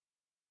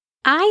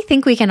I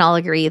think we can all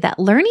agree that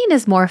learning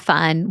is more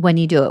fun when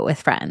you do it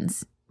with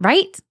friends,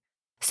 right?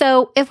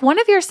 So if one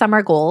of your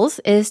summer goals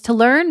is to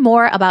learn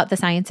more about the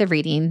science of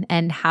reading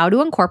and how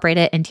to incorporate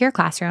it into your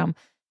classroom,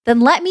 then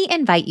let me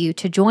invite you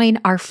to join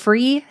our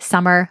free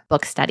summer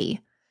book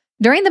study.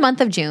 During the month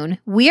of June,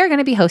 we are going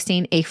to be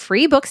hosting a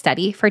free book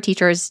study for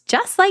teachers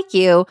just like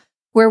you,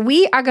 where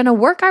we are going to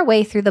work our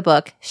way through the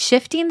book,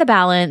 Shifting the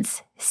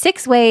Balance,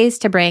 6 Ways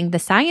to Bring the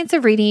Science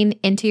of Reading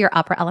into Your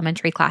Upper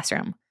Elementary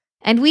Classroom.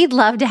 And we'd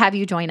love to have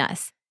you join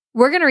us.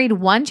 We're going to read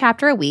 1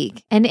 chapter a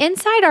week, and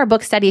inside our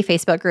book study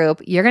Facebook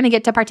group, you're going to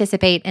get to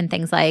participate in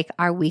things like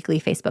our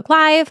weekly Facebook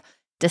Live,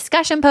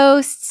 discussion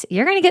posts,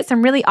 you're going to get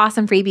some really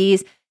awesome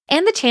freebies,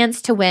 and the chance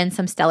to win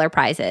some stellar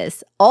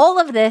prizes. All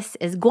of this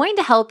is going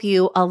to help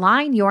you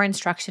align your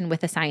instruction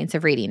with the science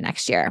of reading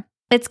next year.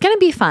 It's going to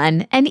be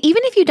fun, and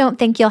even if you don't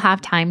think you'll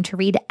have time to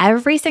read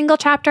every single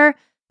chapter,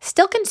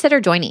 still consider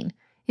joining.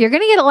 You're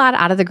going to get a lot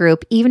out of the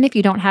group, even if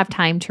you don't have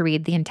time to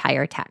read the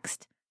entire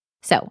text.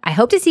 So I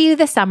hope to see you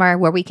this summer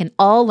where we can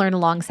all learn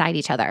alongside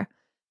each other.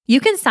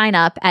 You can sign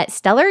up at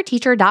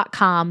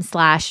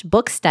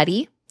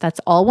stellarteacher.com/bookstudy.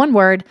 That's all one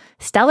word,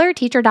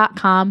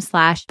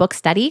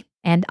 stellarteacher.com/bookstudy,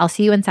 and I'll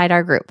see you inside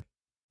our group.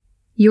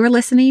 You are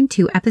listening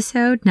to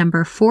episode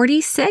number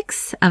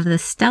 46 of the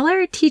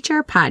Stellar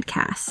Teacher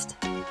Podcast.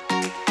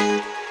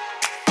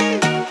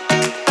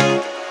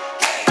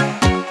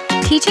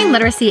 Teaching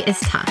literacy is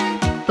tough,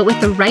 but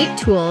with the right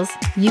tools,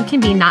 you can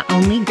be not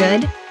only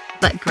good,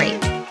 but great.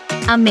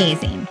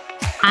 Amazing.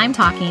 I'm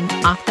talking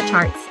off the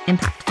charts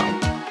impactful.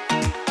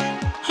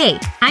 Hey,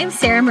 I'm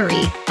Sarah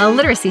Marie, a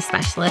literacy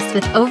specialist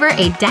with over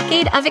a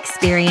decade of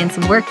experience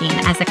working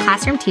as a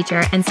classroom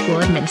teacher and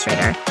school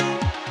administrator.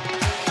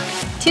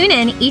 Tune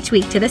in each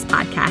week to this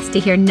podcast to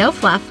hear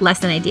no-fluff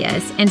lesson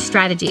ideas and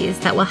strategies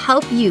that will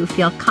help you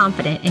feel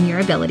confident in your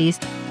abilities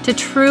to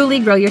truly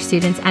grow your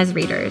students as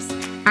readers.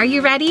 Are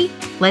you ready?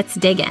 Let's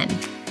dig in.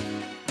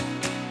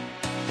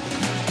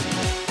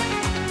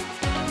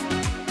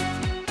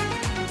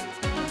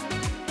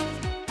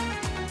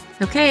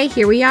 Okay,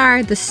 here we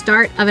are, the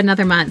start of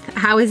another month.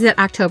 How is it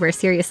October?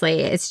 Seriously,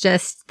 it's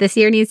just this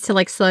year needs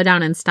to slow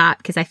down and stop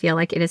because I feel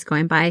like it is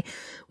going by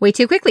way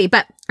too quickly.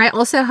 But I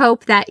also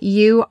hope that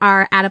you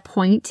are at a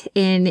point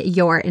in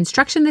your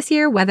instruction this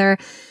year, whether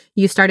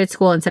you started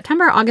school in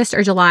September, August,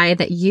 or July,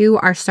 that you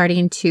are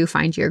starting to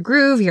find your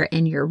groove, you're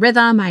in your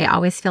rhythm. I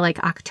always feel like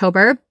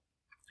October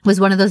was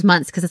one of those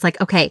months because it's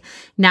like, okay,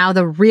 now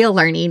the real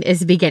learning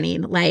is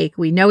beginning. Like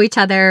we know each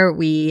other,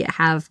 we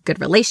have good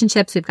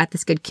relationships, we've got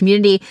this good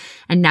community,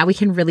 and now we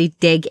can really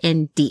dig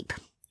in deep,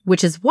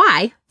 which is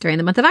why during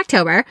the month of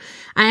October,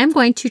 I am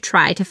going to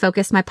try to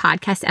focus my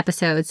podcast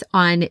episodes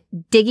on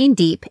digging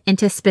deep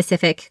into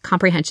specific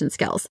comprehension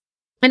skills.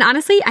 And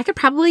honestly, I could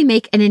probably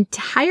make an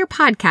entire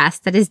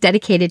podcast that is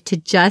dedicated to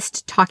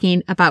just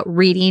talking about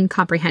reading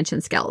comprehension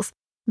skills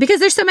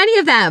because there's so many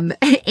of them.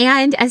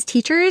 And as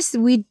teachers,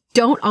 we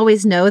don't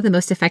always know the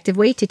most effective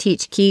way to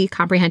teach key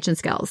comprehension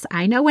skills.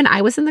 I know when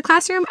I was in the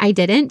classroom, I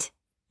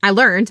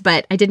learned,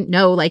 but I didn't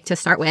know to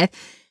start with.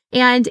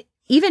 And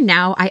even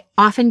now, I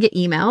often get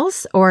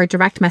emails or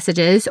direct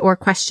messages or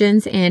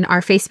questions in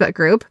our Facebook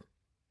group.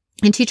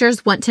 And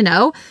teachers want to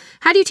know,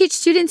 how do you teach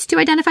students to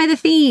identify the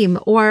theme?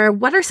 Or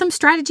what are some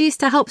strategies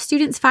to help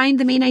students find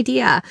the main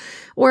idea?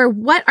 Or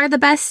what are the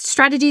best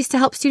strategies to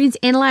help students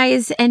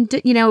analyze and,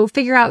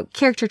 figure out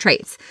character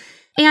traits?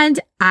 And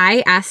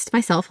I asked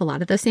myself a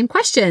lot of those same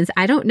questions.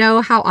 I don't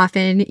know how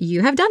often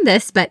you have done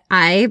this, but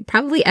I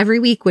probably every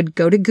week would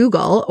go to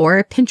Google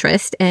or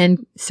Pinterest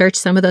and search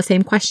some of those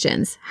same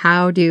questions.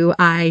 How do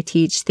I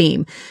teach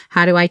theme?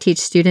 How do I teach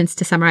students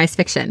to summarize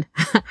fiction?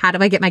 How do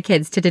I get my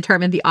kids to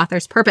determine the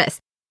author's purpose?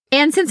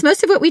 And since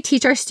most of what we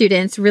teach our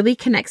students really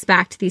connects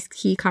back to these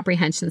key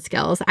comprehension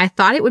skills, I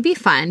thought it would be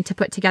fun to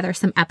put together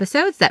some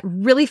episodes that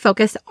really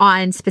focus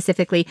on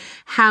specifically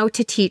how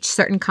to teach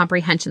certain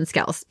comprehension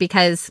skills,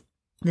 because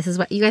this is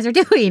what you guys are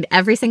doing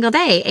every single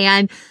day.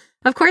 And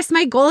of course,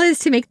 my goal is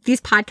to make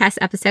these podcast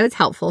episodes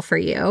helpful for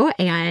you.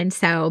 And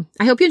so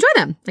I hope you enjoy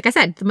them. Like I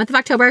said, the month of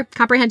October,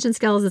 comprehension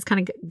skills is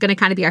going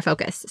to be our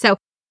focus. So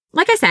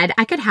like I said,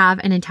 I could have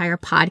an entire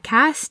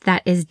podcast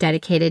that is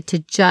dedicated to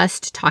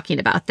just talking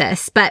about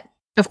this. But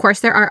of course,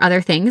 there are other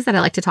things that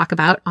I like to talk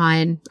about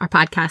on our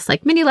podcast,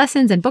 like mini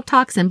lessons and book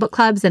talks and book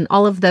clubs and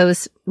all of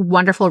those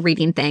wonderful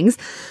reading things.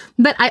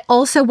 But I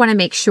also want to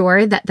make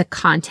sure that the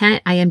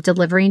content I am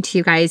delivering to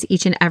you guys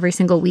each and every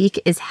single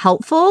week is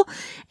helpful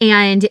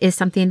and is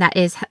something that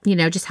is,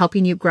 just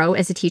helping you grow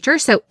as a teacher.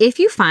 So if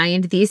you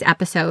find these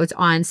episodes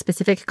on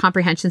specific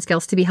comprehension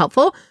skills to be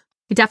helpful,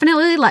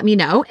 definitely let me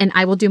know and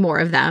I will do more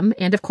of them.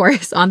 And of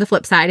course, on the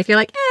flip side, if you're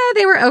like,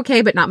 they were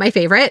okay, but not my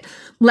favorite,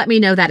 let me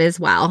know that as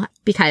well.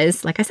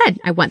 Because like I said,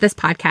 I want this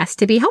podcast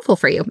to be helpful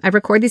for you. I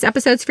record these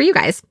episodes for you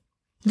guys.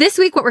 this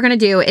week, what we're going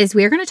to do is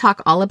we're going to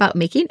talk all about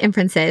making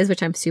inferences,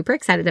 which I'm super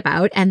excited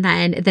about. And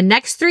then the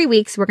next 3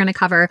 weeks, we're going to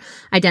cover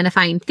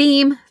identifying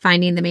theme,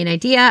 finding the main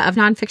idea of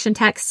nonfiction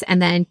texts,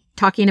 and then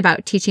talking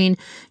about teaching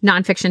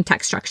nonfiction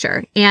text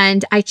structure.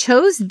 And I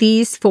chose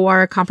these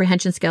 4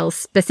 comprehension skills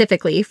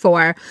specifically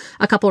for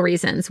a couple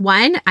reasons.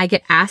 One, I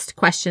get asked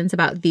questions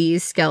about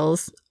these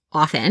skills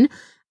often.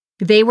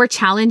 They were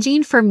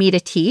challenging for me to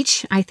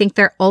teach. I think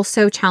they're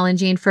also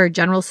challenging for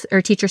general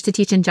or teachers to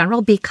teach in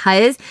general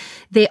because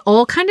they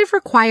all kind of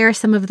require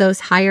some of those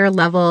higher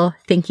level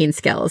thinking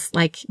skills,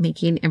 like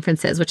making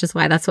inferences, which is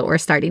why that's what we're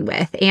starting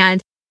with.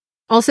 And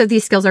also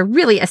these skills are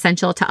really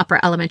essential to upper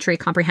elementary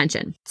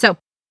comprehension. So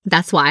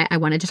that's why I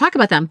wanted to talk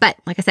about them. But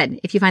like I said,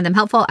 if you find them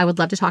helpful, I would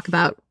love to talk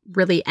about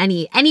really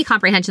any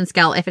comprehension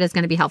skill if it is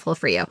going to be helpful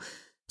for you.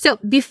 So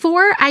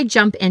before I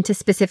jump into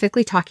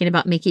specifically talking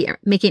about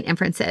making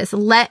inferences,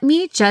 let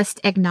me just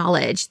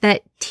acknowledge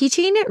that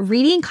teaching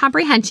reading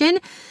comprehension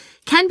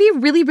can be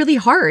really, really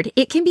hard.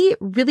 It can be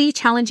really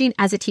challenging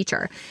as a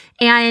teacher.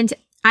 And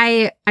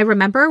I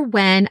remember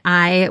when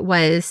I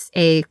was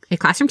a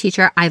classroom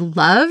teacher, I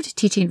loved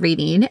teaching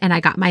reading and I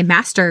got my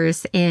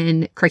master's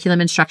in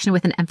curriculum instruction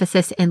with an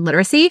emphasis in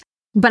literacy.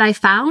 But I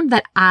found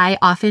that I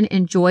often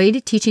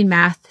enjoyed teaching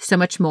math so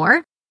much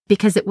more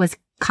because it was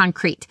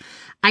concrete.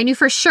 I knew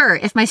for sure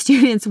if my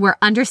students were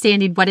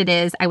understanding what it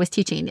is I was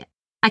teaching.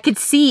 I could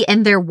see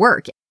in their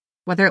work,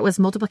 whether it was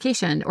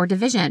multiplication or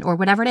division or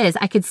whatever it is,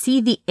 I could see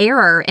the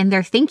error in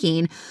their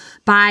thinking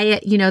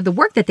by, the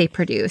work that they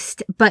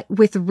produced. But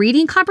with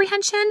reading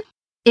comprehension,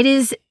 it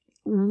is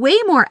way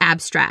more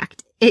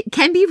abstract. It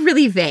can be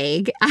really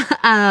vague,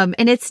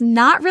 and it's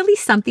not really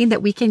something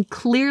that we can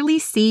clearly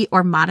see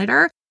or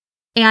monitor.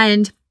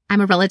 And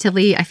I'm a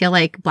relatively, I feel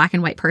like, black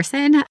and white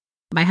person.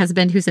 My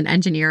husband, who's an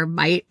engineer,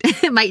 might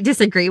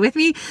disagree with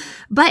me.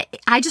 But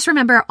I just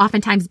remember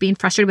oftentimes being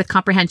frustrated with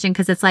comprehension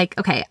because it's like,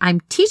 okay, I'm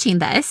teaching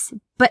this,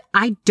 but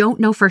I don't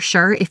know for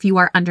sure if you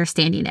are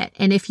understanding it.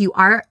 And if you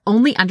are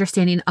only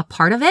understanding a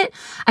part of it,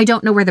 I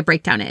don't know where the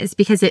breakdown is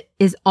because it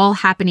is all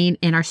happening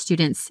in our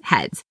students'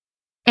 heads.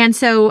 And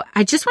so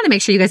I just want to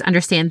make sure you guys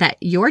understand that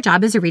your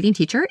job as a reading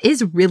teacher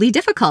is really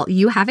difficult.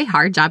 You have a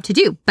hard job to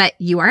do, but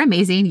you are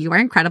amazing. You are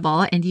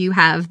incredible. And you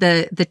have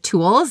the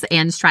tools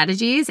and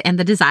strategies and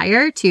the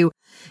desire to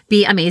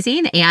be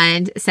amazing.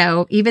 And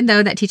so even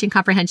though that teaching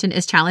comprehension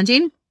is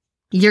challenging,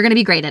 you're going to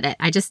be great at it.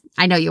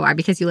 I know you are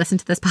because you listen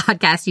to this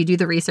podcast, you do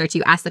the research,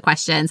 you ask the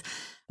questions.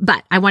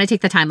 But I want to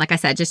take the time, like I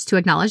said, just to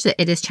acknowledge that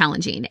it is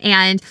challenging.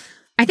 And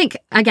I think,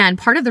 again,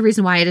 part of the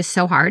reason why it is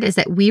so hard is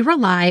that we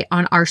rely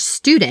on our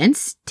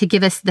students to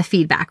give us the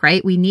feedback,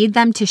 right? We need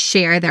them to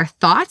share their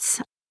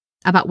thoughts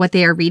about what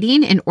they are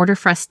reading in order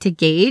for us to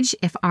gauge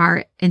if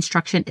our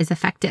instruction is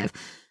effective,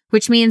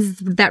 which means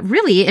that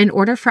really, in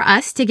order for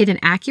us to get an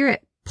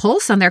accurate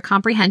pulse on their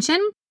comprehension,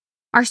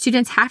 our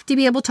students have to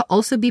be able to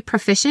also be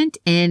proficient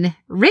in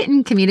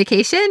written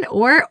communication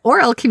or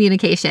oral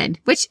communication,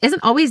 which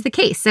isn't always the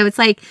case. So it's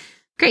like,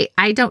 great.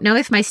 I don't know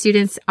if my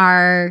students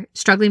are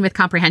struggling with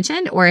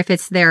comprehension or if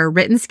it's their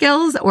written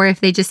skills or if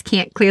they just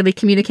can't clearly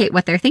communicate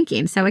what they're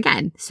thinking. So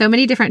again, so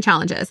many different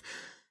challenges.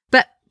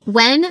 But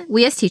when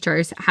we as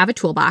teachers have a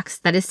toolbox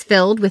that is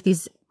filled with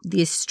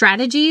these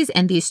strategies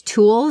and these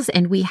tools,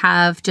 and we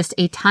have just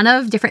a ton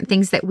of different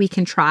things that we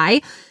can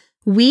try,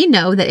 we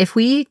know that if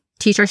we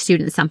teach our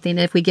students something,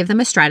 if we give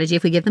them a strategy,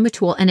 if we give them a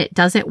tool and it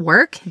doesn't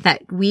work,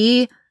 that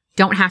we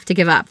don't have to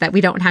give up, that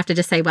we don't have to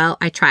just say, well,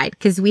 I tried,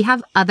 because we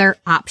have other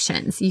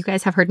options. You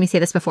guys have heard me say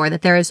this before,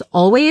 that there is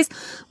always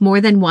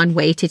more than one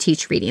way to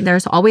teach reading.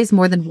 There's always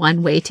more than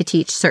one way to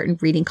teach certain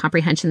reading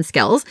comprehension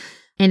skills.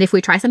 And if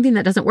we try something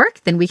that doesn't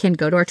work, then we can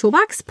go to our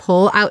toolbox,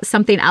 pull out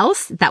something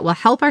else that will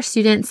help our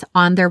students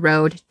on their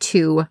road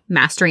to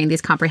mastering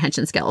these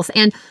comprehension skills.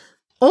 And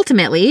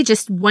ultimately,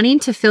 just wanting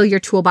to fill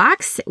your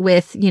toolbox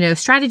with,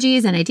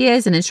 strategies and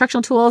ideas and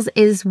instructional tools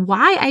is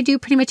why I do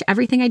pretty much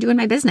everything I do in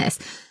my business.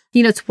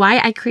 It's why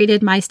I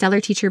created my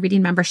Stellar Teacher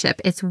Reading membership.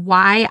 It's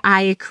why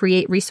I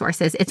create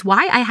resources. It's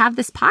why I have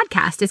this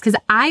podcast, is because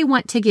I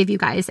want to give you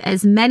guys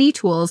as many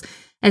tools,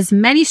 as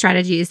many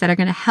strategies that are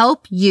going to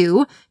help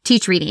you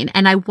teach reading.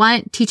 And I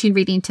want teaching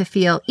reading to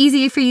feel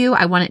easy for you.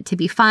 I want it to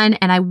be fun,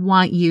 and I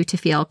want you to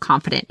feel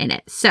confident in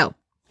it. So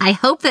I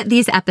hope that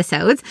these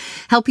episodes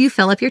help you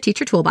fill up your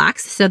teacher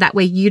toolbox so that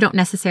way you don't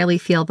necessarily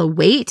feel the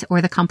weight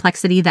or the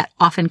complexity that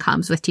often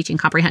comes with teaching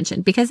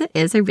comprehension, because it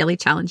is a really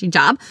challenging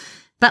job.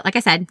 But like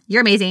I said,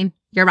 you're amazing.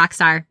 You're a rock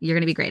star. You're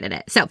going to be great at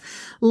it. So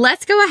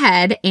let's go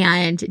ahead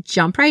and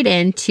jump right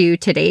into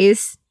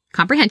today's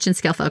comprehension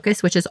skill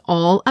focus, which is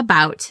all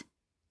about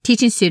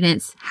teaching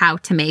students how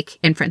to make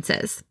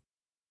inferences.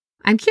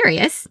 I'm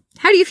curious,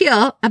 how do you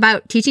feel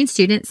about teaching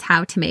students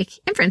how to make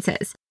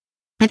inferences?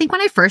 I think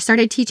when I first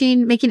started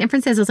making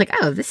inferences, I was like,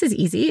 oh, this is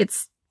easy.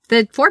 It's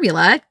the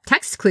formula,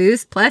 text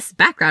clues plus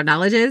background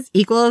knowledge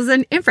equals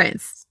an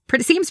inference.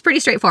 Seems pretty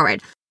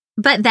straightforward.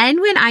 But then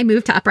when I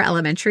moved to upper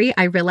elementary,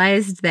 I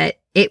realized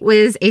that it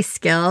was a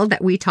skill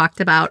that we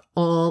talked about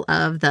all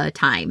of the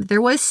time.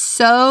 There was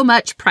so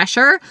much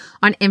pressure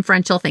on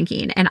inferential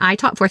thinking. And I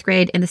taught fourth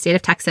grade in the state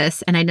of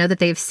Texas, and I know that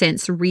they've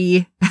since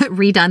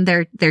redone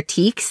their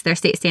TEKS, their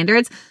state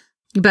standards.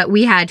 But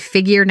we had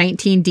figure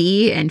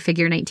 19D and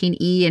figure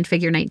 19E and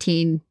figure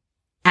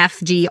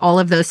 19FG, all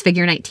of those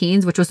figure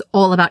 19s, which was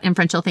all about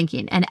inferential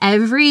thinking. And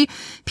every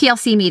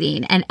PLC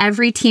meeting and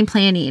every team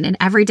planning and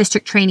every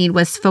district training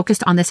was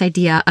focused on this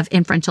idea of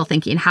inferential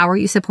thinking. How are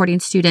you supporting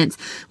students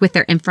with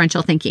their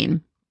inferential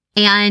thinking?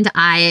 And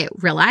I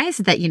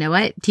realized that, you know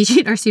what,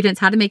 teaching our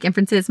students how to make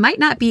inferences might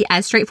not be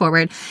as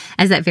straightforward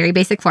as that very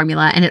basic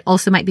formula. And it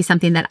also might be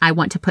something that I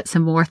want to put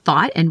some more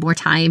thought and more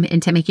time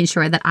into making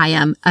sure that I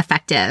am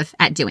effective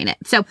at doing it.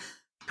 So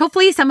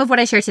hopefully some of what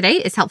I share today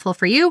is helpful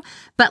for you,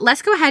 but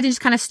let's go ahead and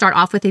just kind of start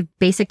off with a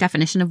basic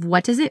definition of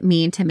what does it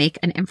mean to make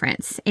an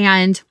inference.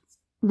 And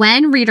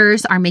when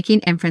readers are making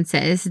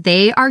inferences,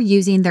 they are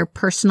using their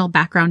personal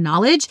background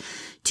knowledge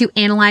to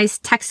analyze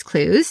text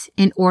clues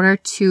in order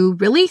to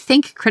really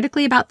think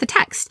critically about the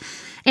text.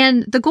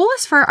 And the goal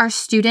is for our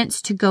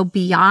students to go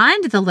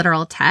beyond the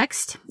literal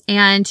text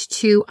and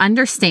to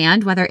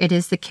understand whether it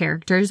is the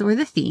characters or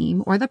the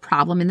theme or the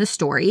problem in the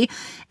story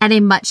at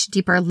a much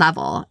deeper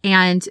level.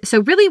 And so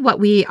really what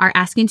we are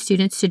asking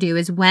students to do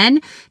is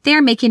when they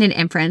are making an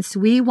inference,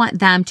 we want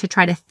them to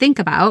try to think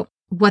about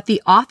what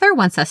the author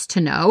wants us to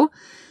know,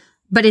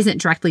 but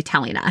isn't directly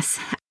telling us.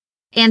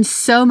 And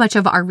so much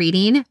of our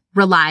reading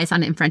relies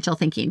on inferential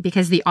thinking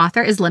because the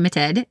author is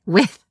limited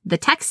with the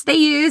text they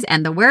use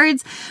and the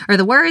words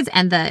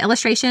and the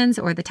illustrations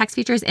or the text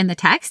features in the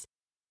text.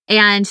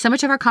 And so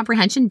much of our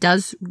comprehension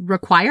does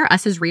require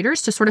us as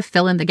readers to sort of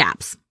fill in the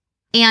gaps.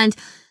 And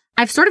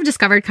I've sort of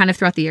discovered kind of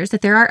throughout the years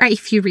that there are a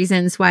few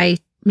reasons why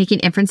making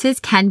inferences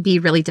can be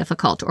really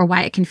difficult or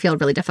why it can feel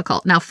really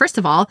difficult. Now, first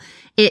of all,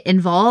 it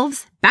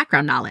involves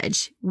background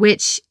knowledge,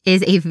 which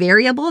is a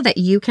variable that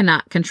you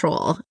cannot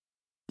control.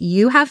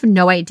 You have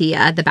no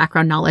idea the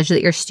background knowledge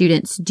that your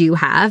students do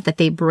have that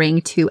they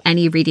bring to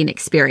any reading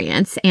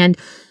experience. And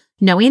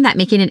knowing that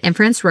making an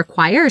inference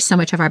requires so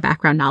much of our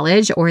background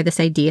knowledge or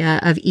this idea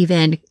of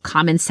even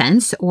common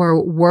sense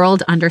or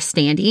world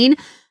understanding,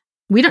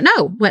 we don't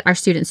know what our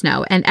students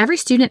know. And every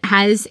student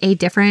has a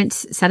different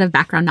set of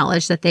background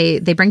knowledge that they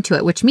bring to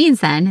it, which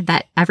means then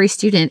that every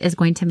student is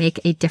going to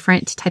make a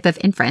different type of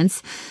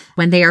inference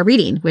when they are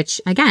reading, which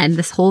again,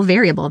 this whole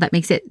variable that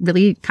makes it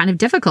really kind of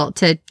difficult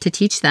to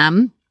teach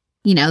them,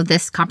 you know,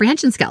 this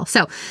comprehension skill.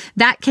 So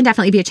that can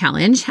definitely be a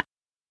challenge.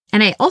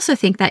 And I also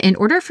think that in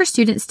order for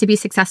students to be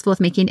successful with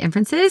making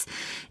inferences,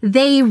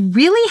 they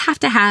really have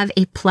to have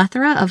a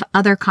plethora of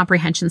other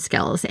comprehension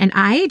skills. And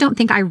I don't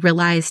think I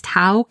realized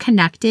how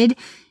connected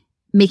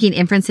making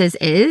inferences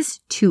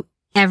is to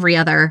every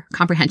other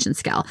comprehension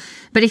skill.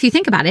 But if you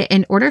think about it,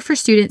 in order for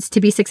students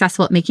to be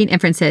successful at making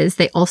inferences,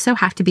 they also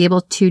have to be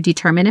able to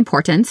determine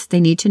importance.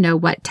 They need to know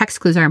what text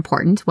clues are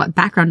important, what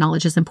background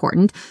knowledge is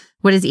important,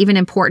 what is even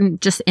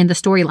important just in the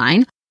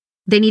storyline.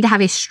 They need to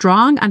have a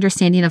strong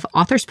understanding of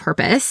author's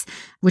purpose,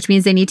 which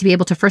means they need to be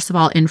able to, first of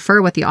all, infer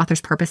what the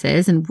author's purpose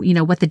is and, you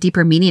know, what the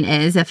deeper meaning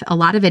is. If a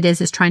lot of it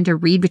is trying to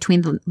read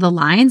between the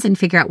lines and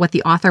figure out what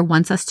the author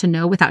wants us to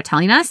know without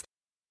telling us,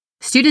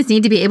 students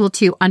need to be able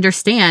to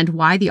understand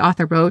why the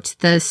author wrote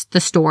the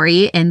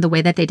story in the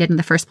way that they did in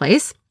the first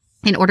place.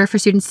 In order for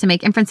students to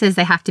make inferences,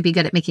 they have to be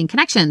good at making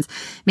connections,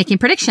 making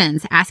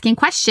predictions, asking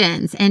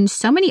questions, and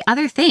so many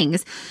other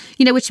things,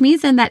 you know, which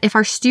means then that if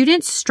our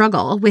students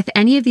struggle with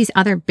any of these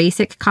other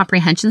basic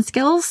comprehension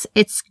skills,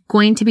 it's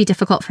going to be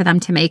difficult for them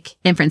to make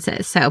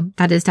inferences. So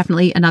that is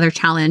definitely another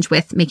challenge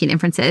with making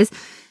inferences.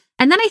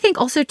 And then I think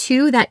also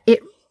too that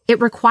it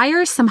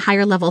requires some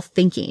higher level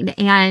thinking.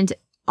 And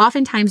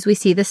oftentimes we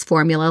see this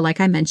formula, like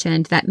I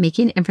mentioned, that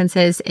making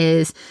inferences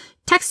is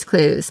text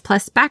clues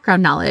plus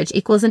background knowledge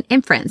equals an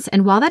inference.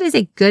 And while that is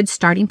a good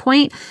starting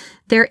point,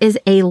 there is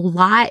a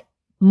lot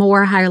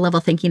more higher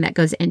level thinking that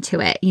goes into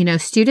it. You know,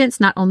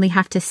 students not only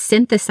have to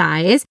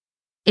synthesize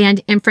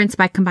and inference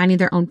by combining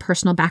their own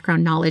personal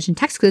background knowledge and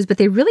text clues, but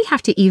they really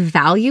have to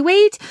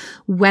evaluate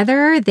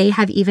whether they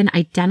have even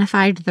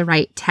identified the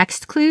right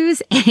text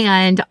clues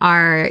and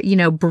are, you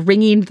know,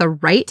 bringing the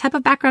right type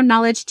of background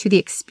knowledge to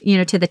the, you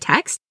know, to the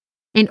text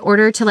in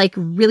order to like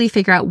really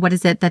figure out what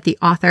is it that the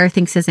author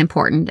thinks is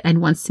important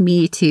and wants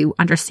me to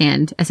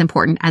understand as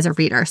important as a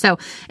reader. So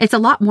it's a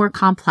lot more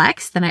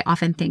complex than I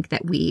often think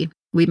that we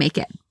make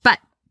it. But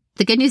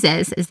the good news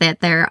is that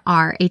there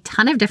are a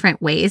ton of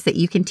different ways that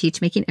you can teach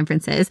making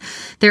inferences.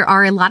 There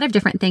are a lot of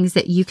different things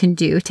that you can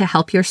do to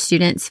help your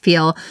students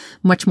feel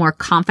much more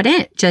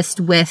confident just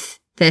with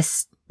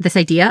this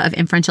idea of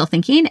inferential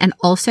thinking, and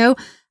also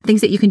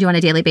things that you can do on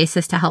a daily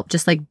basis to help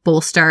just like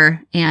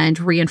bolster and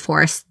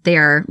reinforce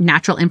their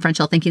natural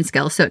inferential thinking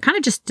skills. So it kind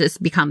of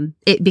just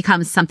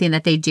becomes something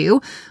that they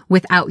do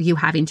without you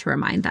having to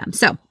remind them.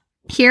 So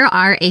here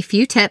are a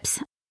few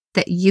tips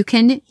that you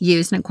can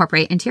use and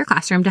incorporate into your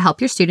classroom to help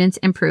your students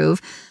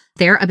improve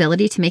their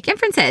ability to make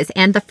inferences.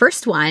 And the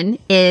first one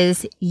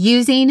is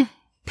using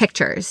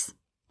pictures.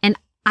 And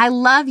I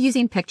love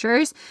using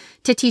pictures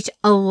to teach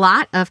a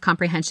lot of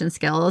comprehension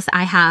skills.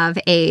 I have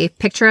a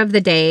picture of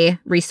the day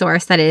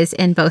resource that is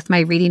in both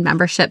my reading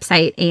membership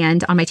site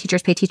and on my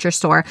Teachers Pay Teacher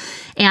store.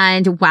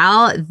 And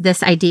while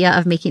this idea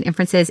of making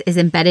inferences is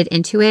embedded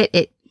into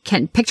it,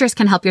 pictures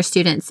can help your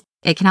students.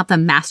 It can help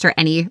them master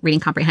any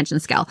reading comprehension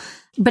skill.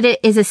 But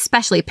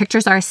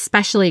pictures are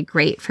especially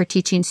great for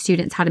teaching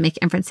students how to make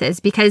inferences,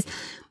 because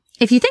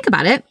if you think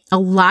about it, a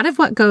lot of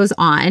what goes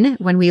on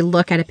when we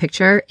look at a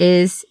picture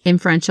is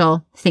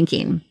inferential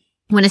thinking.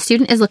 When a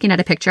student is looking at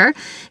a picture,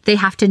 they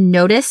have to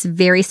notice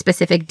very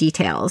specific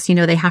details.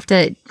 They have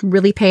to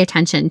really pay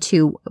attention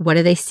to what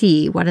do they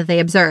see? What do they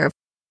observe?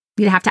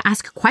 You have to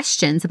ask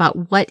questions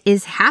about what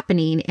is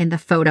happening in the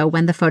photo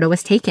when the photo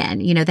was taken.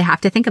 They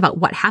have to think about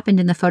what happened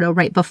in the photo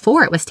right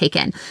before it was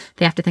taken.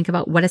 They have to think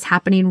about what is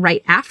happening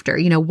right after.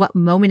 What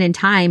moment in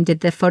time did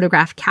the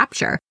photograph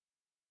capture?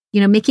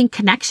 Making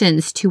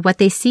connections to what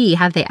they see.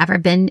 Have they ever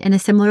been in a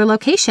similar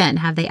location?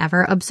 Have they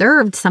ever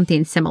observed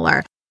something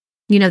similar?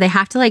 They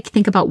have to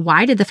think about,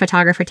 why did the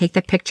photographer take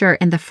the picture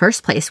in the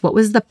first place? What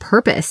was the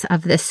purpose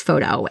of this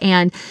photo?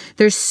 And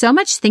there's so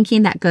much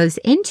thinking that goes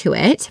into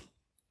it.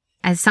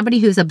 As somebody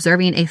who's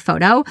observing a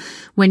photo,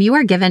 when you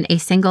are given a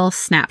single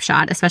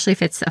snapshot, especially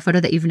if it's a photo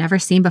that you've never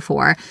seen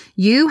before,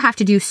 you have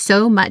to do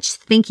so much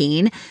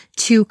thinking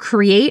to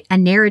create a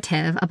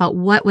narrative about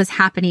what was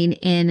happening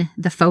in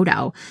the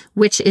photo,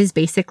 which is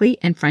basically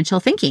inferential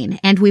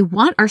thinking. And we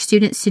want our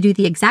students to do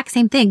the exact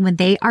same thing when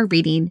they are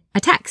reading a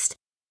text.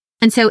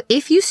 And so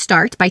if you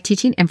start by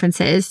teaching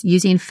inferences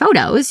using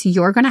photos,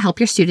 you're going to help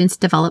your students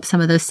develop some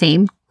of those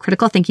same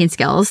critical thinking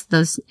skills,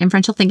 those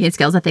inferential thinking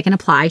skills that they can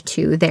apply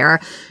to their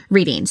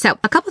reading. So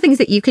a couple things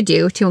that you could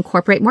do to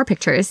incorporate more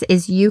pictures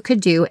is you could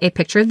do a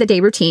picture of the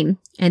day routine.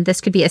 And this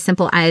could be as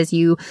simple as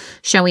you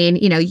showing,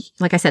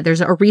 like I said,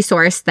 there's a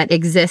resource that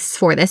exists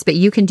for this, but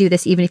you can do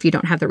this even if you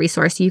don't have the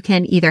resource. You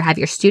can either have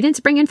your students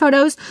bring in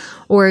photos,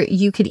 or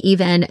you could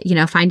even,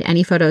 find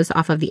any photos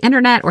off of the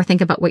internet, or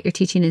think about what you're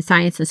teaching in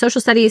science and social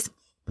studies.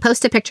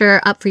 Post a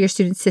picture up for your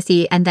students to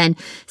see, and then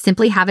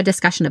simply have a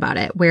discussion about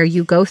it where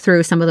you go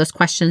through some of those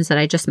questions that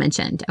I just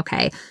mentioned.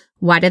 Okay.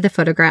 Why did the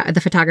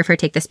photographer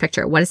take this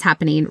picture? What is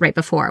happening right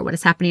before? What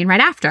is happening right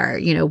after?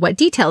 What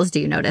details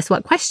do you notice?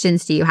 What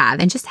questions do you have?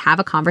 And just have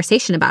a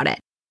conversation about it.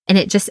 And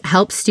it just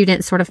helps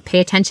students sort of pay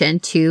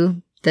attention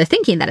to the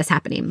thinking that is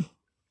happening.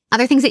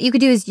 Other things that you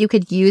could do is you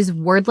could use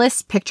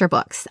wordless picture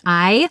books.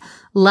 I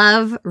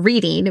love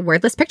reading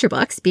wordless picture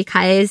books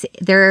because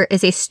there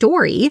is a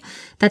story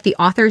that the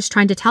author is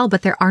trying to tell,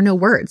 but there are no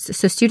words.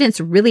 So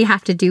students really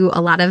have to do a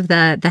lot of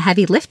the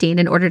heavy lifting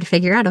in order to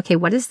figure out, okay,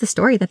 what is the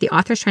story that the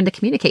author is trying to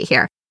communicate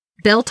here?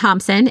 Bill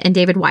Thompson and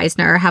David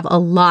Weisner have a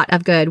lot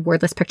of good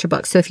wordless picture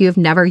books. So if you have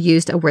never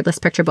used a wordless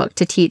picture book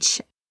to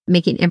teach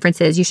making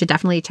inferences, you should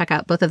definitely check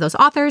out both of those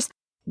authors.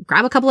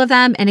 Grab a couple of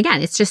them. And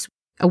again, it's just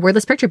a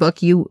wordless picture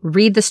book. You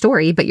read the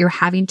story, but you're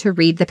having to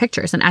read the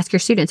pictures and ask your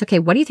students, okay,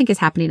 what do you think is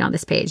happening on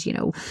this page?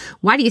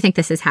 Why do you think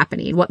this is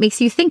happening? What makes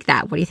you think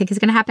that? What do you think is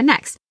going to happen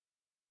next?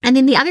 And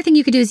then the other thing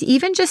you could do is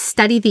even just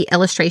study the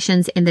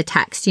illustrations in the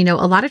text. A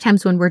lot of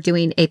times when we're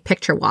doing a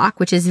picture walk,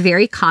 which is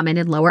very common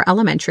in lower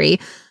elementary,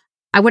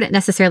 I wouldn't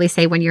necessarily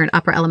say when you're in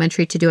upper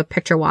elementary to do a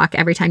picture walk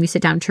every time you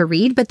sit down to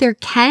read, but there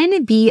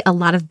can be a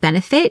lot of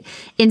benefit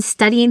in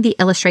studying the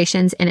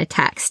illustrations in a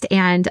text.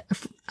 And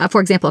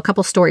for example, a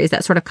couple stories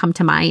that sort of come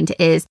to mind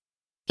is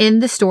in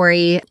the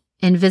story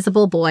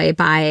Invisible Boy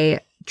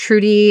by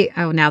Trudy,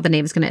 now the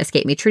name is going to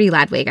escape me, Trudy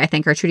Ladwig, I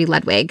think, or Trudy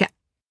Ludwig.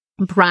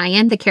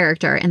 Brian, the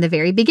character in the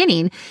very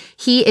beginning,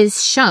 he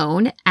is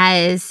shown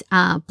as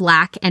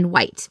black and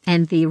white,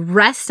 and the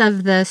rest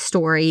of the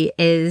story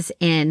is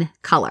in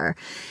color.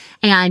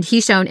 And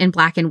he's shown in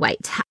black and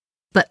white.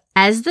 But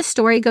as the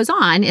story goes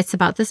on, it's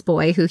about this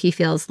boy who he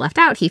feels left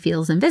out. He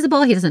feels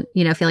invisible. He doesn't,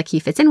 feel like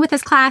he fits in with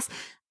his class.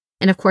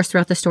 And of course,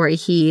 throughout the story,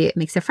 he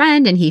makes a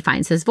friend and he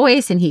finds his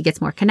voice and he gets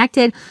more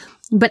connected.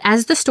 But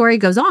as the story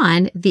goes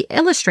on, the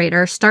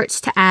illustrator starts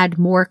to add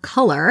more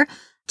color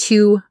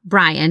to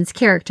Brian's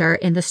character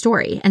in the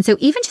story. And so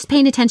even just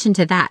paying attention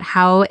to that,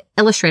 how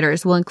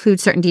illustrators will include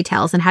certain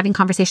details and having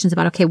conversations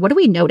about, okay, what do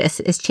we notice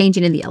is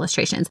changing in the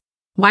illustrations?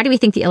 Why do we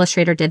think the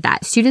illustrator did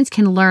that? Students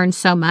can learn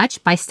so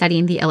much by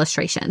studying the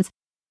illustrations.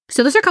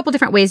 So those are a couple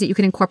different ways that you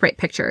can incorporate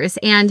pictures.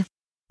 And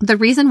the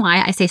reason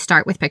why I say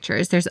start with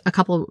pictures, there's a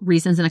couple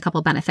reasons and a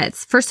couple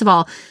benefits. First of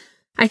all,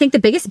 I think the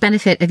biggest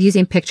benefit of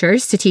using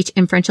pictures to teach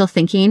inferential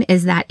thinking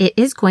is that it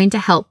is going to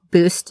help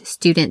boost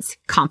students'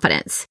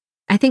 confidence.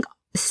 I think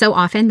so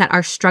often that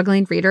our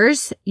struggling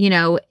readers,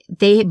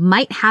 they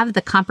might have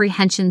the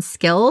comprehension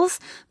skills,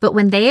 but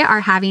when they are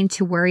having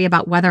to worry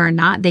about whether or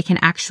not they can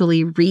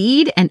actually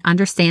read and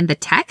understand the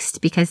text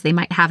because they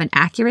might have an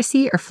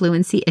accuracy or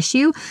fluency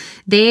issue,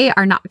 they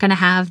are not going to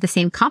have the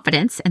same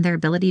confidence in their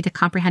ability to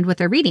comprehend what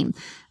they're reading.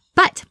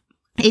 But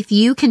if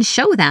you can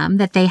show them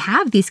that they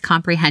have these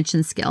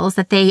comprehension skills,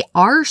 that they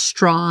are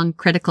strong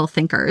critical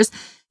thinkers,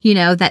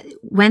 that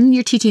when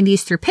you're teaching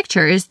these through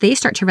pictures, they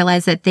start to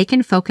realize that they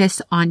can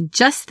focus on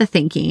just the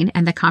thinking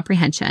and the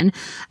comprehension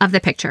of the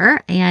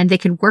picture, and they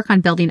can work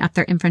on building up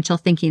their inferential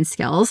thinking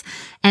skills.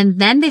 And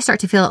then they start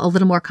to feel a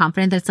little more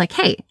confident that it's like,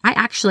 hey,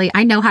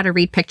 I know how to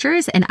read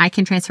pictures, and I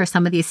can transfer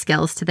some of these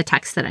skills to the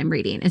text that I'm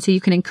reading. And so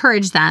you can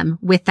encourage them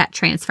with that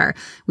transfer.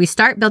 We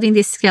start building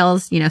these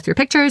skills, through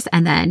pictures,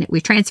 and then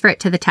we transfer it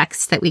to the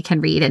text that we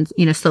can read and,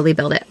 slowly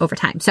build it over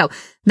time. So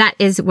that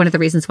is one of the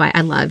reasons why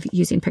I love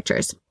using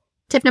pictures.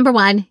 Tip number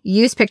 1,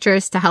 use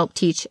pictures to help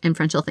teach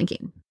inferential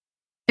thinking.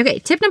 Okay,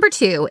 tip number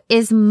 2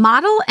 is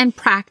model and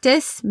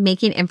practice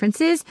making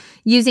inferences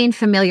using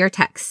familiar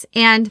texts.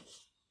 And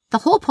the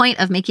whole point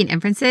of making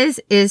inferences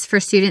is for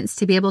students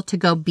to be able to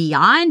go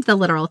beyond the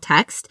literal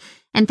text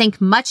and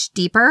think much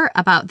deeper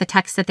about the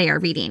text that they are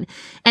reading.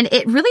 And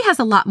it really has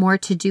a lot more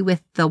to do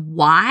with the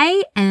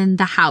why and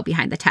the how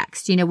behind the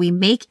text. We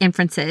make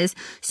inferences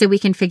so we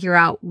can figure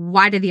out,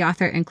 why did the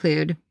author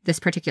include this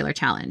particular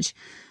challenge?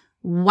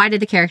 Why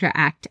did the character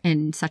act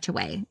in such a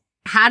way?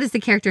 How does the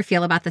character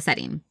feel about the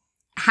setting?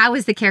 How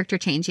is the character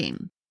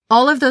changing?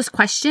 All of those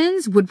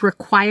questions would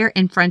require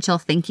inferential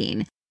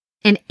thinking.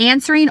 And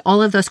answering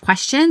all of those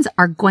questions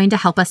are going to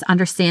help us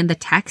understand the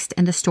text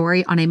and the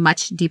story on a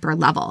much deeper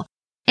level.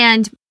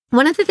 And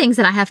one of the things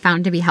that I have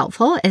found to be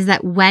helpful is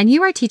that when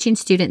you are teaching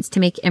students to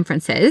make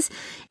inferences,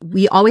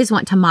 we always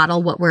want to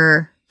model what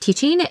we're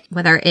teaching,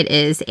 whether it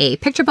is a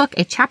picture book,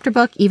 a chapter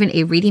book, even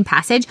a reading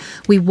passage.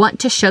 We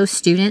want to show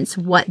students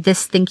what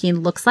this thinking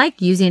looks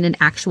like using an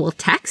actual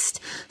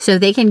text so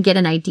they can get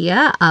an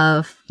idea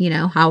of,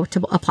 how to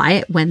apply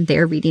it when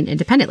they're reading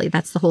independently.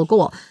 That's the whole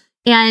goal.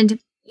 And,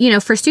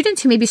 for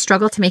students who maybe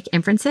struggle to make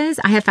inferences,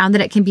 I have found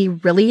that it can be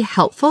really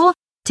helpful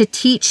to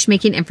teach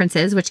making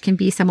inferences, which can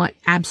be somewhat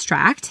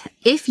abstract,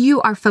 if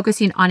you are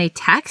focusing on a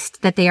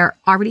text that they are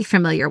already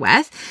familiar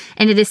with,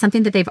 and it is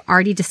something that they've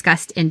already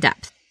discussed in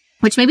depth.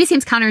 Which maybe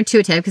seems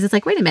counterintuitive because it's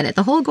like, wait a minute,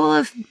 the whole goal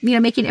of,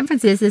 making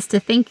inferences is to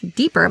think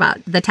deeper about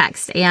the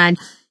text and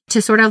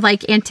to sort of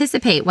like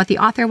anticipate what the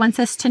author wants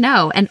us to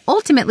know. And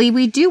ultimately,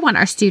 we do want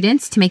our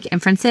students to make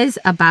inferences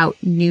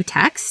about new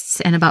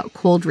texts and about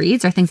cold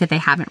reads or things that they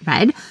haven't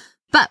read.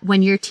 But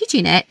when you're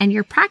teaching it and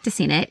you're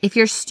practicing it, if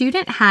your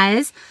student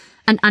has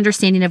an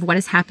understanding of what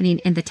is happening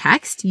in the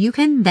text, you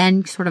can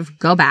then sort of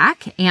go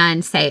back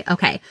and say,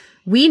 okay,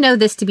 we know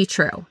this to be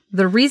true.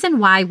 The reason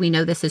why we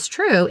know this is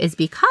true is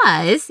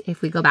because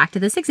if we go back to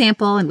this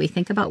example and we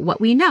think about what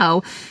we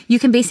know, you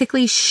can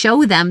basically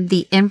show them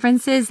the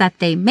inferences that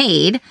they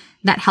made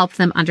that help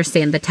them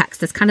understand the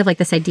text. It's kind of like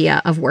this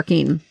idea of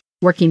working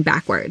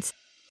backwards.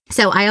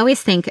 So I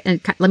always think, and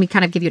let me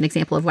kind of give you an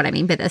example of what I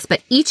mean by this,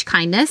 but Each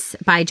Kindness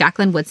by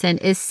Jacqueline Woodson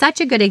is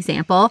such a good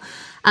example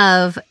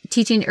of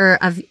teaching or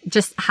of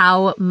just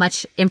how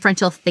much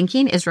inferential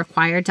thinking is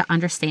required to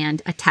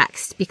understand a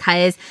text,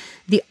 because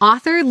the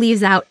author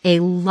leaves out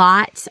a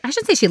lot. I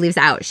shouldn't say she leaves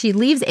out. She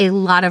leaves a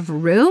lot of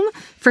room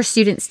for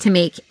students to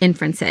make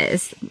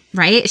inferences,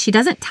 right? She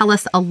doesn't tell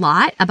us a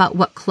lot about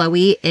what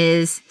Chloe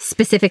is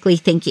specifically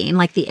thinking,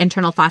 like the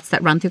internal thoughts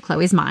that run through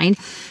Chloe's mind.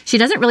 She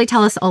doesn't really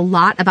tell us a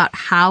lot about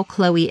how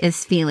Chloe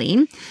is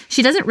feeling.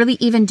 She doesn't really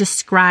even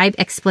describe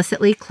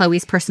explicitly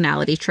Chloe's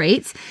personality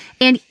traits.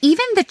 And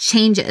even the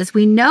changes,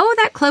 we know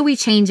that Chloe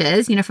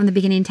changes, from the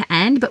beginning to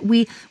end, but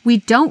we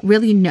don't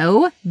really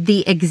know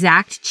the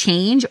exact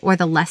change or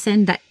the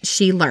lesson that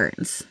she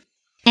learns.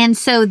 And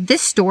so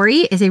this story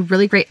is a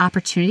really great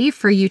opportunity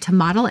for you to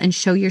model and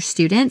show your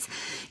students,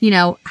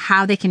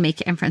 how they can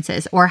make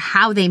inferences or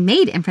how they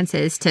made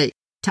inferences to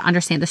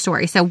understand the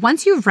story. So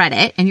once you've read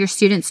it and your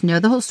students know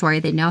the whole story,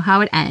 they know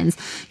how it ends,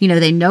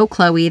 they know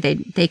Chloe,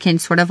 they can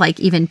sort of like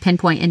even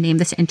pinpoint and name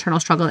this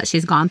internal struggle that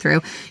she's gone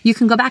through. You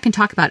can go back and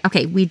talk about,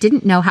 okay, we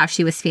didn't know how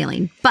she was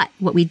feeling, but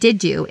what we did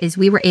do is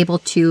we were able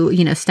to,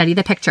 study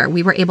the picture.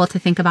 We were able to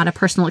think about a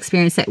personal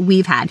experience that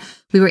we've had.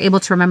 We were able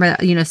to remember,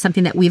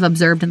 something that we've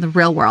observed in the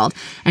real world.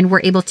 And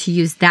we're able to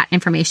use that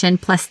information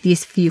plus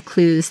these few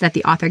clues that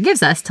the author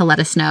gives us to let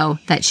us know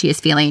that she is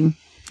feeling,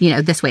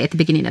 this way at the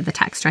beginning of the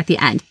text or at the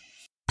end.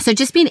 So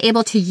just being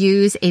able to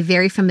use a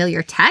very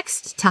familiar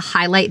text to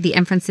highlight the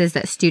inferences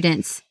that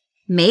students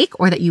make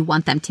or that you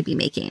want them to be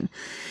making.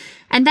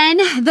 And then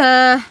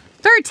the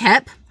third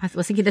tip, I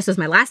was thinking this was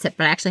my last tip,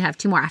 but I actually have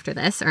 2 more after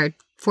this, or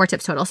 4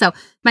 tips total. So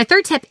my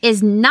third tip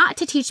is not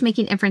to teach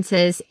making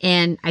inferences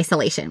in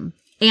isolation.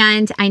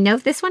 And I know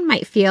this one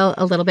might feel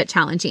a little bit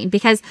challenging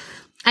because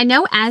I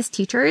know as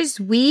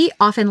teachers, we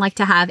often like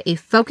to have a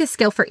focus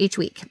skill for each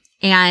week.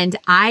 And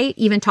I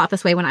even taught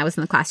this way when I was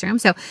in the classroom.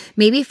 So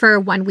maybe for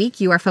 1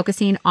 week, you are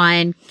focusing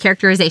on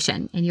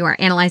characterization and you are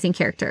analyzing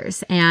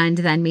characters. And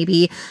then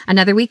maybe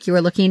another week, you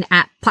are looking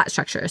at plot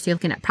structure. So you're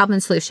looking at problem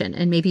and solution.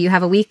 And maybe you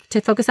have a week to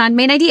focus on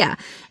main idea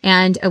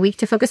and a week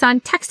to focus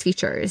on text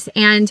features.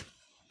 And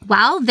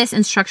while this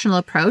instructional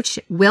approach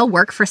will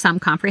work for some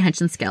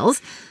comprehension skills,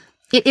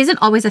 it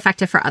isn't always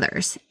effective for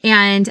others.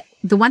 And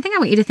the one thing I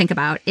want you to think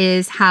about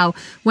is how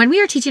when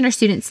we are teaching our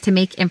students to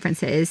make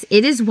inferences,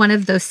 it is one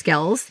of those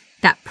skills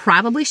that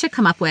probably should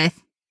come up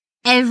with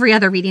every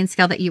other reading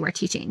skill that you are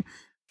teaching.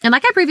 And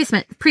like I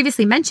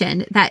previously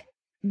mentioned, that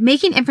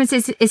making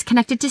inferences is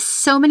connected to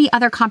so many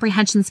other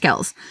comprehension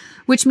skills,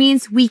 which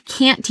means we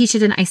can't teach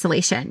it in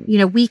isolation.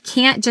 We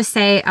can't just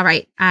say, all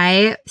right,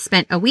 I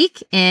spent a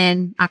week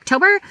in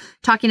October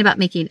talking about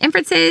making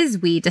inferences.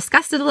 We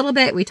discussed it a little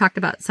bit. We talked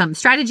about some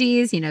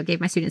strategies, gave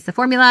my students the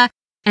formula,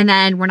 and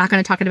then we're not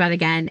going to talk about it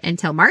again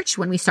until March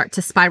when we start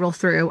to spiral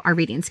through our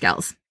reading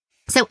skills.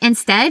 So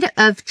instead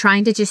of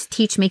trying to just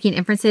teach making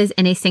inferences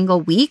in a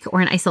single week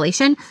or in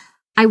isolation,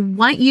 I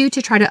want you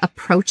to try to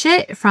approach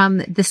it from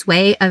this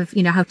way of,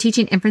 how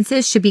teaching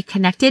inferences should be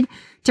connected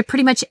to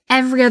pretty much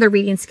every other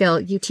reading skill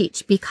you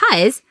teach,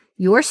 because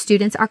your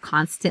students are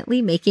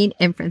constantly making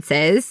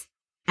inferences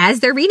as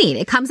they're reading.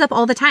 It comes up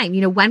all the time.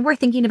 When we're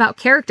thinking about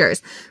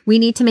characters, we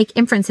need to make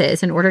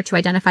inferences in order to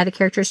identify the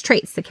character's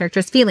traits, the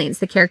character's feelings,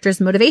 the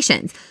character's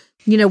motivations.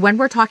 When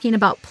we're talking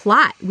about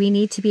plot, we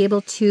need to be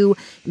able to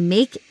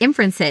make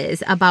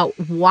inferences about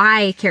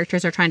why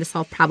characters are trying to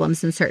solve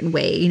problems in a certain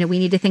way. We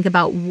need to think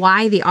about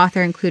why the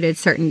author included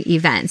certain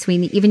events. We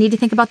even need to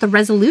think about the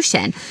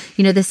resolution,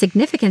 the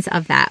significance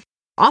of that.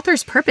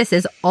 Author's purpose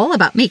is all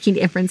about making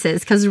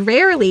inferences, because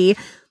rarely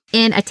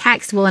in a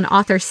text will an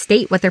author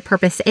state what their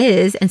purpose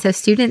is. And so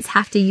students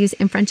have to use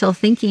inferential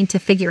thinking to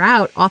figure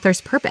out author's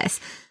purpose.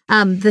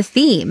 The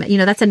theme,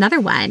 that's another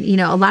one.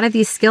 A lot of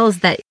these skills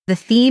that the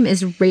theme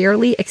is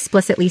rarely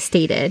explicitly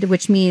stated,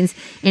 which means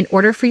in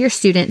order for your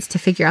students to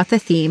figure out the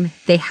theme,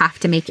 they have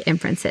to make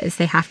inferences.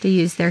 They have to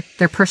use their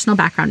personal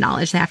background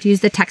knowledge. They have to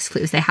use the text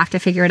clues. They have to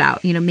figure it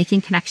out,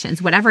 making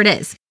connections, whatever it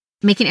is.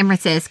 Making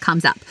inferences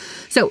comes up.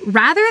 So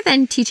rather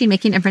than teaching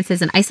making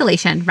inferences in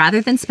isolation, rather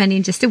than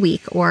spending just a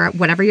week or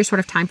whatever your sort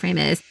of time frame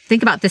is,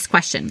 think about this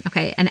question,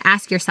 okay? And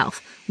ask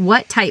yourself,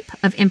 what type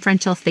of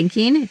inferential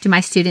thinking do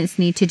my students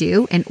need to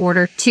do in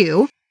order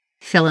to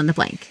fill in the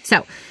blank?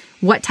 So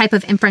what type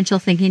of inferential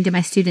thinking do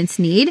my students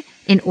need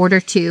in order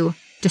to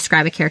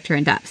describe a character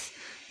in depth?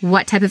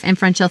 What type of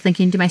inferential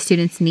thinking do my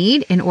students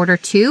need in order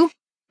to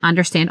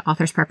understand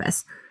author's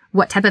purpose?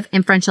 What type of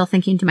inferential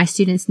thinking do my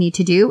students need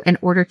to do in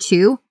order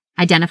to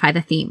identify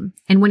the theme?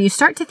 And when you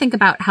start to think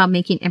about how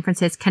making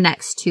inferences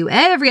connects to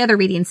every other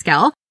reading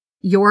skill,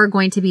 you're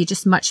going to be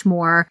just much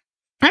more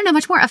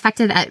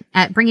effective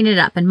at bringing it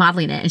up and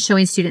modeling it and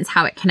showing students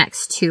how it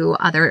connects to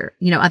other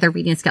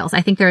reading skills.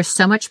 I think there is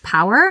so much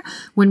power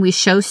when we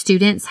show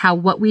students how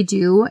what we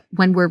do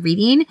when we're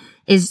reading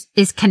is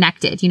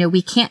connected.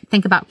 We can't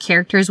think about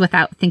characters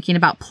without thinking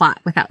about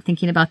plot, without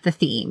thinking about the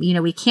theme.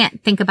 We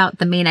can't think about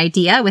the main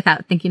idea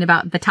without thinking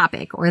about the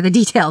topic or the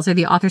details or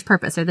the author's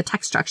purpose or the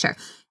text structure.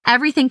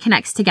 Everything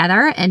connects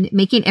together, and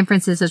making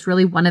inferences is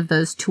really one of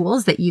those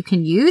tools that you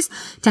can use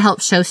to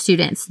help show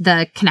students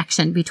the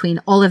connection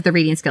between all of the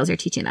reading skills you're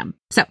teaching them.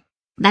 So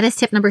that is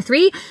tip number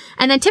 3.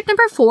 And then tip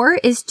number 4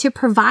 is to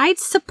provide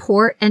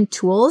support and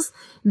tools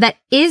that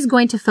is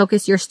going to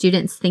focus your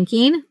students'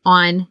 thinking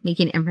on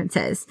making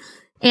inferences.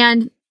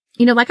 And,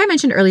 like I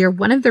mentioned earlier,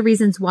 one of the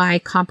reasons why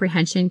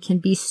comprehension can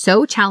be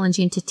so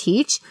challenging to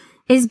teach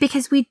is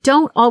because we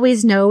don't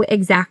always know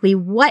exactly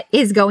what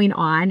is going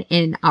on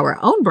in our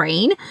own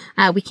brain.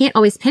 We can't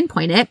always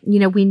pinpoint it.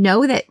 We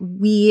know that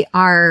we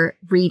are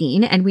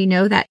reading, and we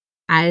know that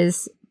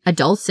as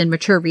adults and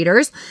mature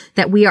readers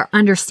that we are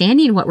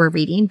understanding what we're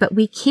reading, but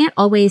we're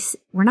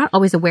not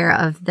always aware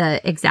of the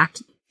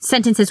exact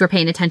sentences we're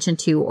paying attention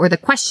to, or the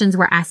questions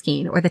we're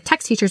asking, or the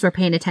text features we're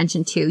paying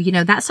attention to.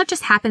 That stuff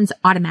just happens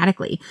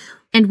automatically.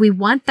 And we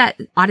want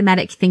that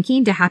automatic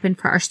thinking to happen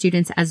for our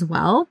students as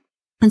well.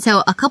 And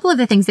so a couple of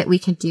the things that we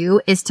can do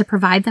is to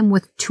provide them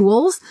with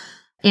tools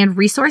and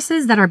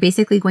resources that are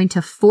basically going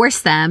to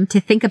force them to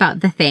think about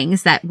the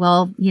things that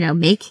will,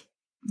 make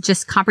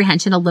just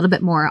comprehension a little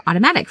bit more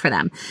automatic for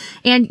them.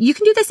 And you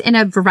can do this in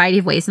a variety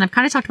of ways. And I've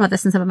kind of talked about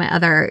this in some of my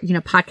other,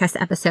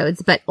 podcast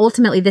episodes, but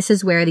ultimately this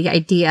is where the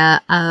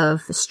idea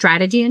of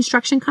strategy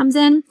instruction comes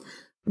in.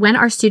 When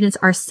our students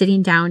are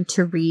sitting down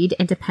to read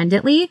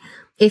independently,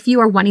 if you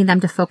are wanting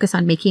them to focus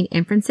on making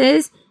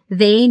inferences,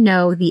 they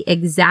know the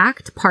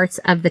exact parts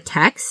of the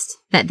text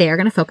that they are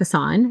going to focus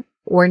on,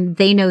 or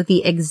they know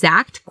the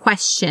exact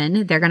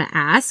question they're going to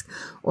ask,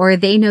 or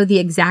they know the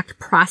exact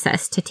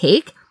process to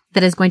take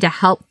that is going to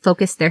help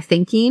focus their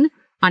thinking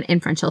on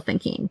inferential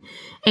thinking.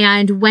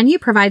 And when you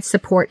provide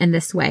support in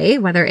this way,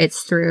 whether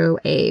it's through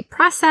a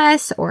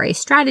process or a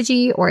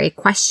strategy or a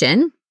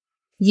question,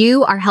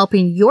 you are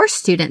helping your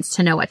students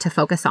to know what to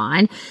focus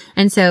on.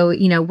 And so,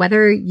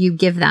 whether you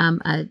give them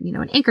an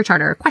anchor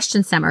chart or a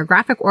question stem or a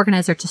graphic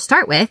organizer to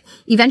start with,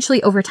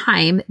 eventually over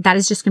time, that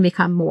is just going to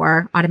become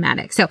more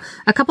automatic. So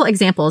a couple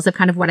examples of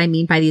kind of what I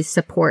mean by these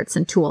supports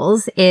and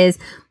tools is,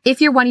 if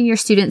you're wanting your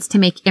students to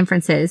make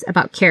inferences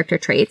about character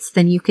traits,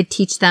 then you could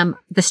teach them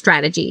the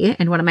strategy.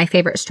 And one of my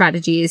favorite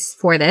strategies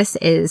for this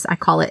is, I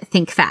call it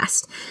think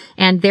fast.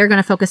 And they're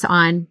going to focus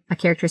on a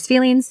character's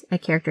feelings, a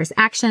character's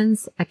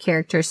actions, a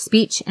character's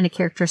speech, and a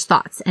character's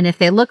thoughts. And if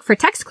they look for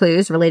text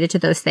clues related to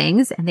those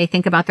things and they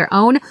think about their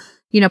own,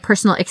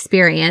 personal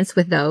experience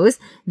with those,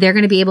 they're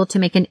going to be able to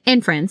make an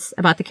inference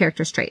about the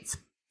character's traits.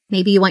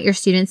 Maybe you want your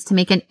students to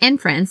make an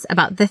inference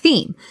about the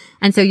theme.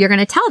 And so you're going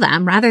to tell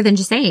them, rather than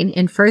just saying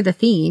infer the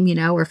theme,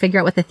 or figure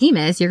out what the theme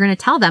is, you're going to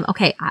tell them,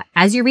 okay,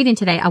 as you're reading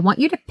today, I want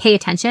you to pay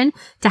attention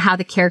to how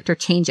the character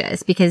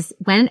changes, because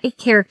when a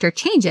character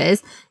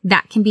changes,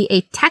 that can be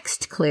a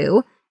text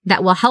clue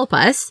that will help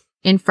us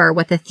infer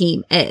what the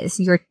theme is.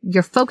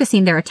 You're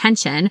focusing their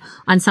attention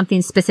on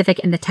something specific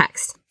in the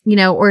text.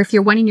 Or if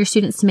you're wanting your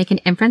students to make an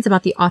inference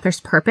about the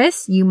author's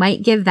purpose, you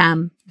might give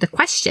them the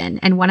question.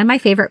 And one of my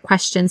favorite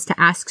questions to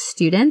ask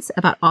students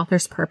about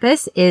author's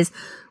purpose is,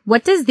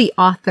 what does the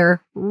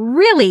author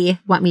really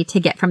want me to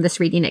get from this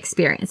reading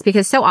experience?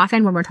 Because so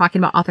often when we're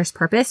talking about author's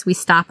purpose, we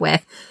stop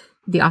with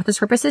the author's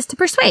purpose is to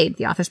persuade.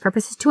 The author's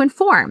purpose is to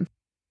inform.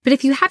 But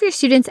if you have your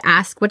students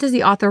ask, what does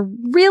the author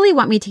really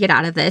want me to get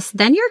out of this?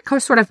 Then you're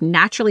sort of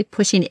naturally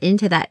pushing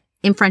into that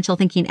inferential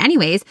thinking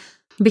anyways,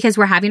 because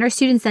we're having our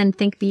students then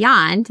think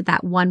beyond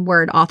that one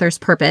word author's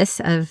purpose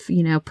of,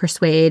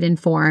 persuade,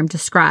 inform,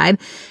 describe,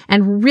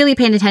 and really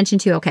paying attention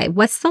to, okay,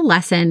 what's the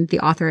lesson the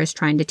author is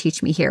trying to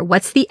teach me here?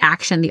 What's the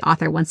action the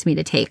author wants me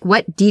to take?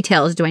 What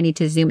details do I need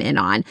to zoom in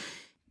on?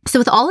 So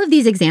with all of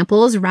these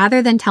examples,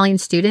 rather than telling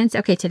students,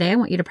 okay, today I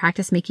want you to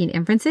practice making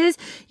inferences,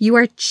 you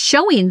are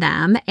showing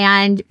them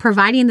and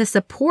providing the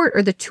support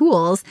or the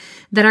tools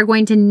that are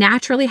going to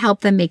naturally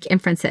help them make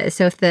inferences.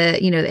 So if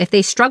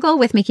they struggle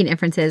with making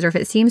inferences, or if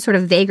it seems sort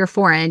of vague or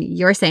foreign,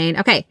 you're saying,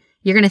 okay,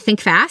 you're going to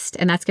think fast,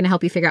 and that's going to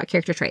help you figure out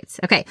character traits.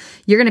 Okay,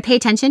 you're going to pay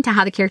attention to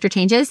how the character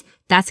changes.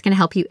 That's going to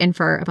help you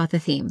infer about the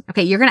theme.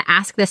 Okay, you're going to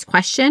ask this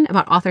question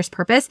about author's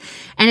purpose,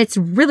 and it's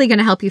really going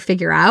to help you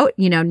figure out,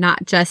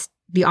 not just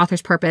the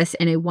author's purpose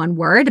in a one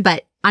word,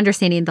 but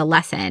understanding the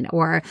lesson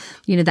or,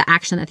 the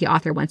action that the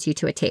author wants you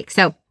to take.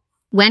 So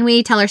when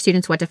we tell our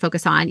students what to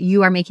focus on,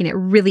 you are making it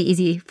really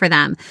easy for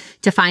them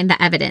to find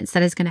the evidence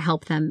that is going to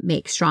help them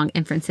make strong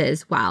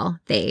inferences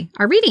while they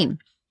are reading.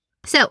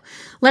 So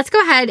let's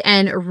go ahead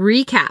and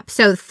recap.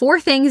 So 4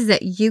 things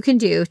that you can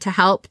do to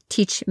help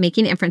teach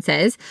making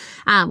inferences.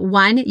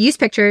 1, use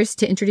pictures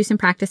to introduce and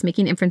practice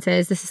making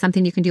inferences. This is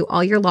something you can do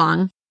all year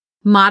long.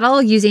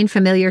 Model using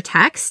familiar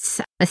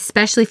texts,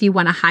 especially if you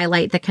want to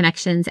highlight the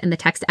connections and the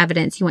text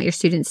evidence you want your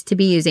students to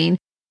be using.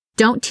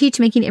 Don't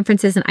teach making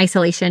inferences in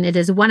isolation. It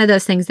is one of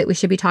those things that we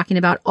should be talking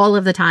about all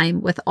of the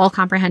time with all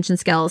comprehension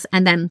skills,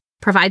 and then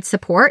provide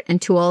support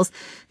and tools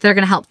that are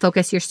going to help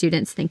focus your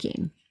students'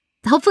 thinking.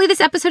 Hopefully this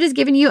episode has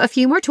given you a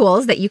few more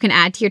tools that you can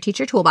add to your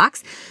teacher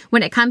toolbox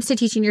when it comes to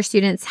teaching your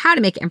students how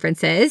to make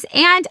inferences.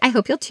 And I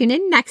hope you'll tune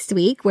in next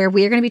week, where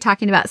we are going to be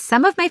talking about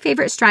some of my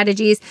favorite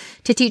strategies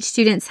to teach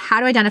students how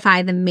to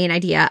identify the main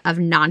idea of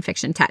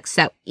nonfiction text.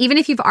 So even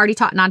if you've already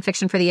taught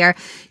nonfiction for the year,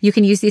 you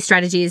can use these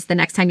strategies the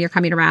next time you're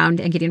coming around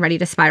and getting ready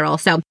to spiral.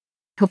 So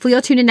hopefully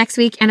you'll tune in next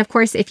week. And of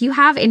course, if you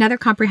have another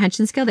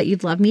comprehension skill that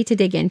you'd love me to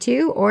dig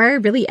into, or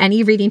really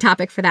any reading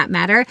topic for that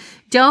matter,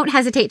 don't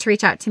hesitate to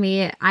reach out to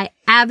me. I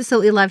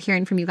absolutely love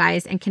hearing from you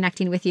guys and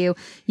connecting with you.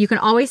 You can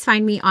always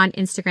find me on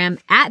Instagram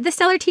at The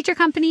Stellar Teacher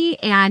Company,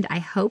 and I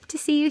hope to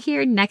see you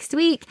here next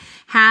week.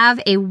 Have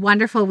a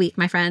wonderful week,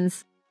 my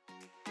friends.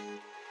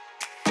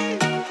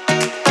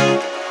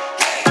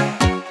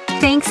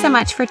 Thanks so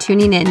much for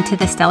tuning in to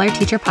the Stellar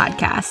Teacher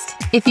Podcast.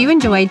 If you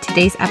enjoyed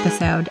today's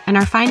episode and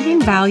are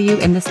finding value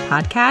in this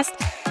podcast,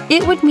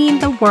 it would mean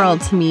the world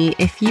to me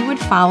if you would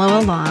follow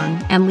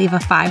along and leave a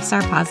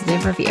 5-star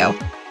positive review.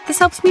 This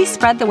helps me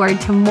spread the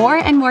word to more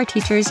and more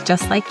teachers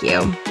just like you.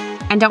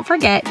 And don't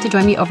forget to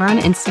join me over on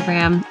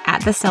Instagram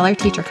at The Stellar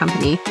Teacher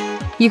Company.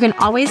 You can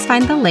always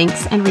find the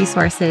links and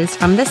resources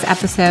from this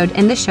episode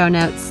in the show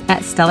notes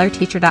at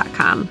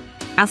stellarteacher.com.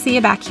 I'll see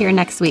you back here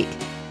next week.